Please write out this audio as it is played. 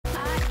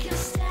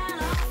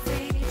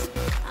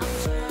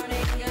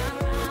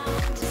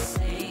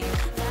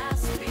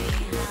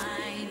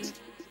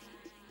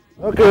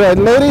Okay, right,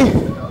 lady.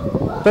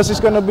 This is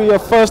going to be your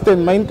first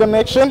and main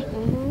connection.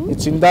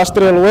 It's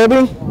industrial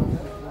webbing,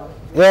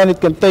 and it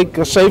can take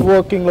a safe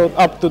working load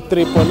up to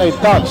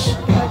 3.8 tons.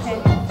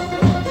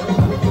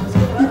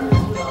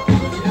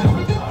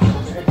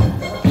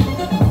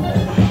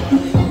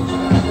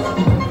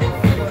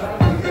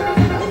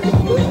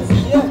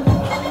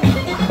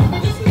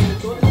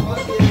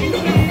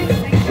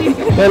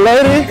 Okay,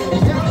 lady,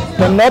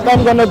 the knot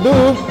I'm going to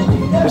do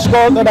is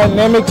called a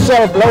dynamic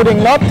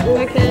self-loading knot.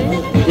 Okay.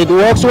 It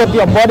works with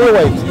your body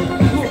weight.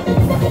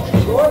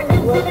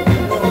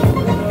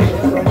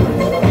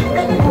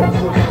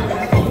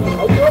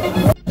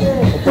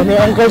 Open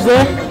your ankles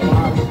there.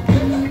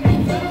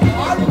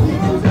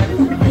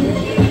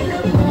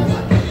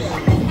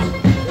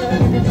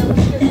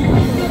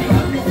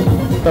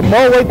 The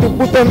more weight you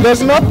put on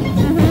this knot,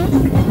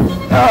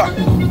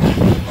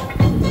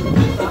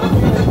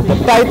 the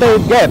tighter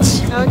it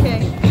gets. Okay.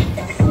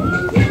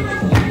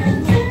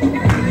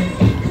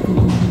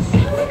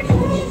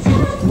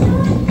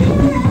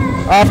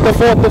 After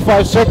 4 to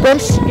 5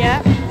 seconds,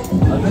 Yeah.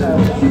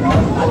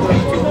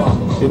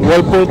 it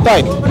will pull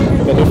tight.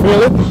 Can you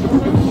feel it?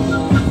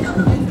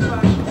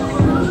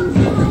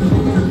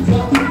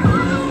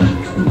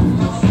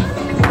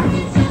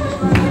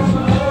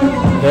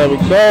 There we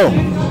go.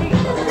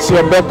 See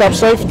a backup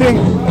safety?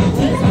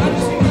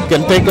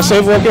 Can take a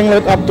safe working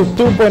load up to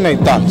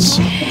 2.8 tons.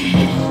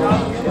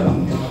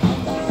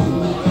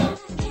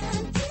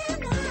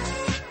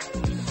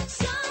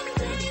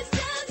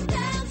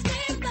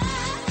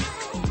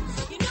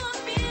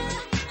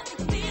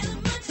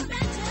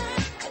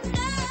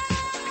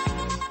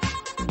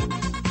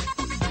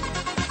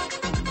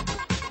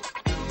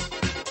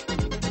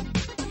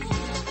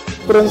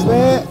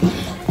 There.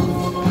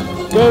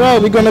 Okay,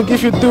 right, we're gonna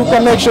give you 2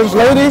 connections,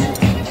 lady.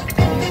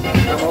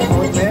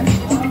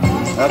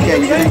 Okay,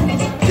 you can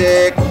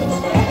check.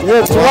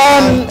 Yes,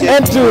 1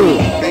 and 2.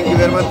 Thank you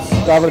very much.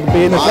 Cover the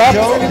penis up.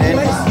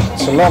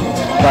 It's locked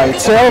by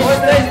itself.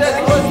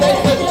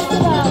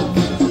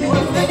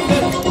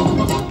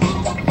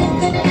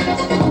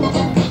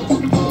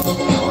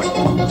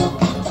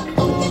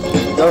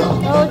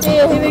 Oh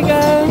dear, here we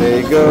go. There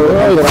you go.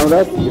 Right around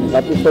that. You can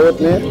tap your forward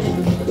there.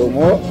 Go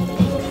more.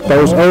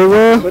 Toes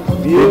over.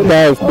 Big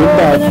dive, big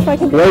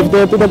dive. Wave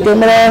there to the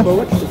camera.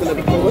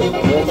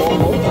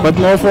 But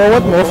more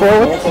forward, more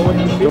forward.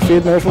 Your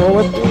feet more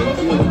forward.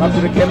 Up to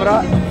the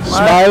camera.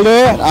 Smile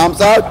there.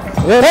 Arms out.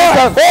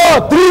 Yes,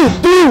 4, 3,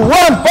 2, 1,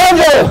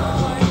 bundle!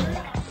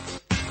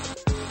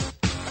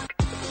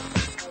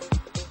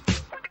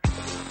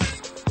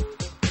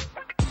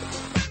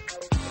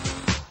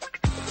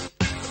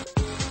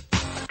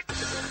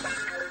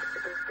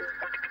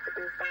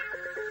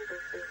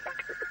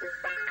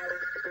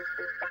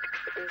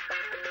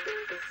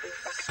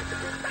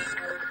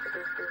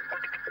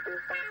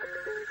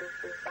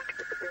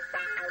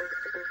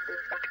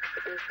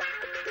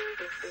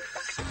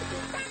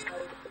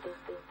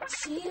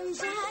 Seems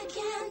I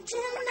can't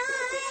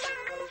deny.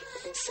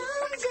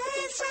 Some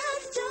days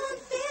just don't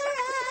feel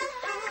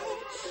right.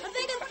 I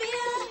think I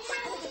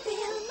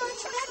feel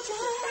much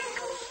better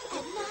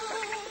at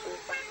night.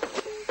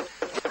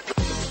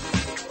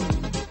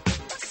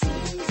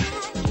 Seems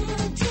I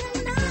can't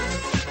deny.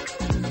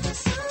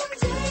 Some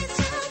days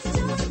just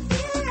don't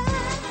feel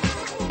right.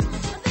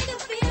 I think I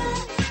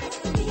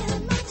feel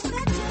much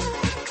better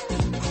at night.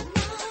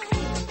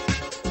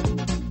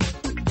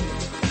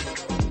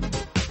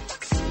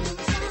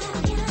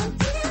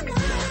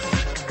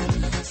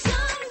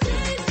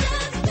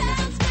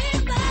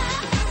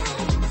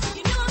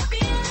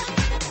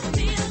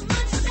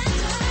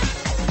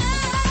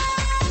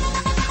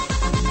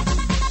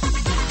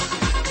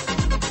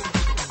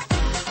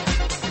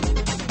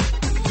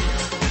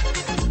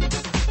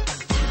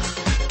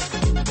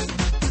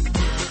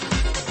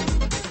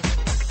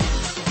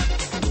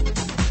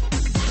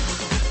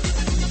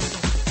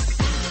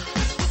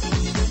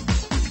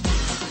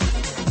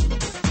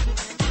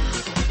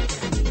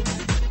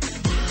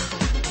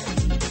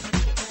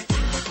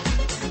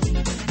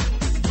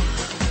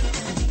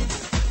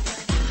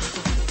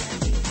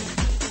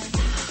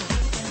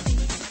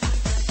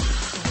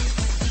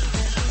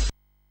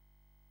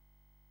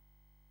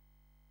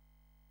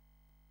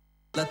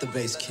 Let the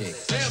bass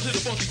kick. Down to the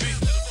funky beat.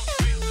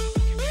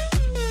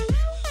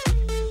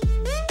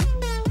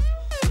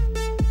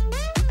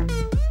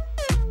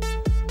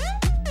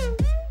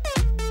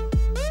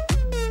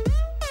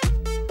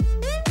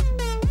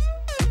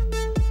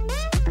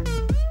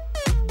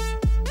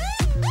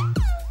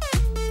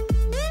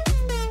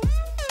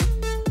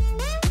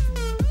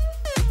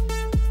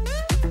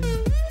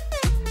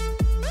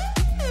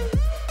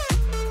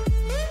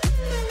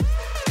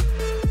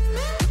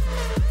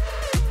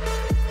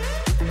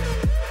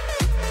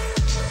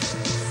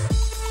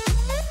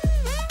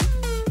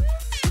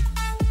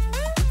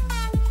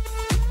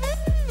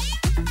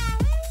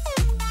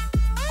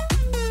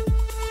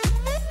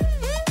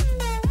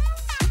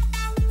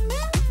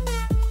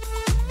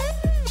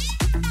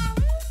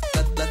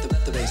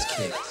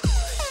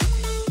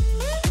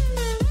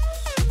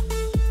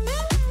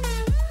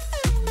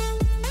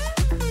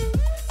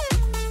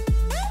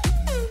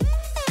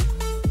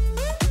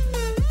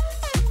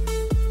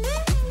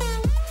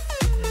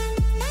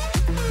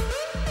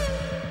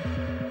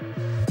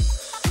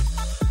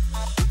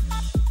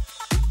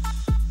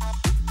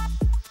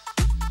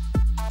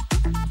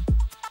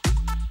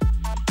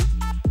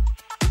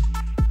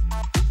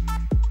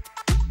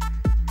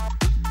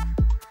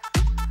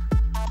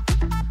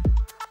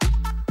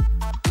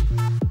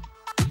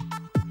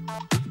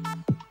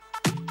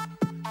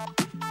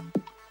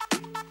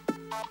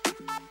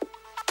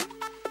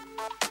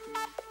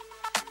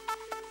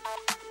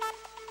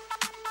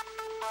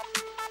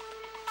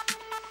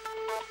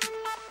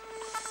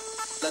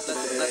 Okay.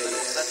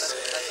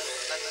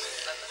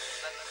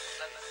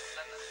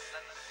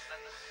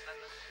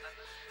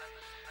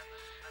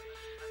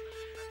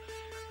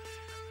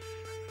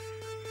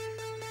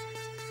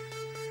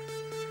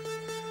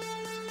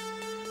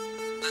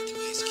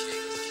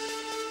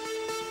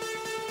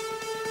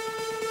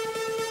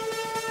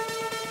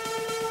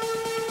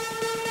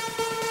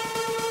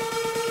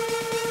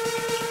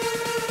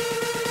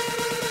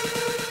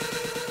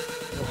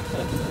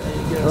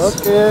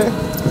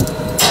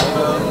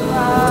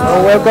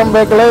 Oh, welcome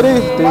back, lady.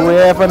 Do we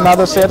have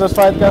another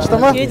satisfied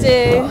customer? You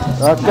do.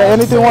 Okay,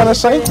 anything you want to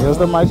say? Here's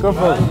the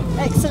microphone.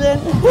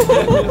 Excellent.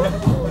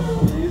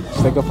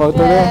 Let's take a photo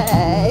there.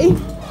 Yay.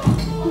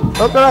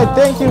 Okay,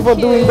 thank you for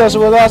doing this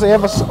with us.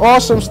 Have an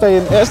awesome stay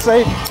in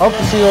SA. Hope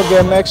to see you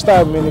again next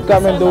time. When you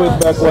come and do it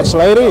backwards,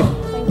 lady.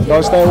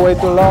 Don't stay away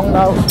too long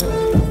now.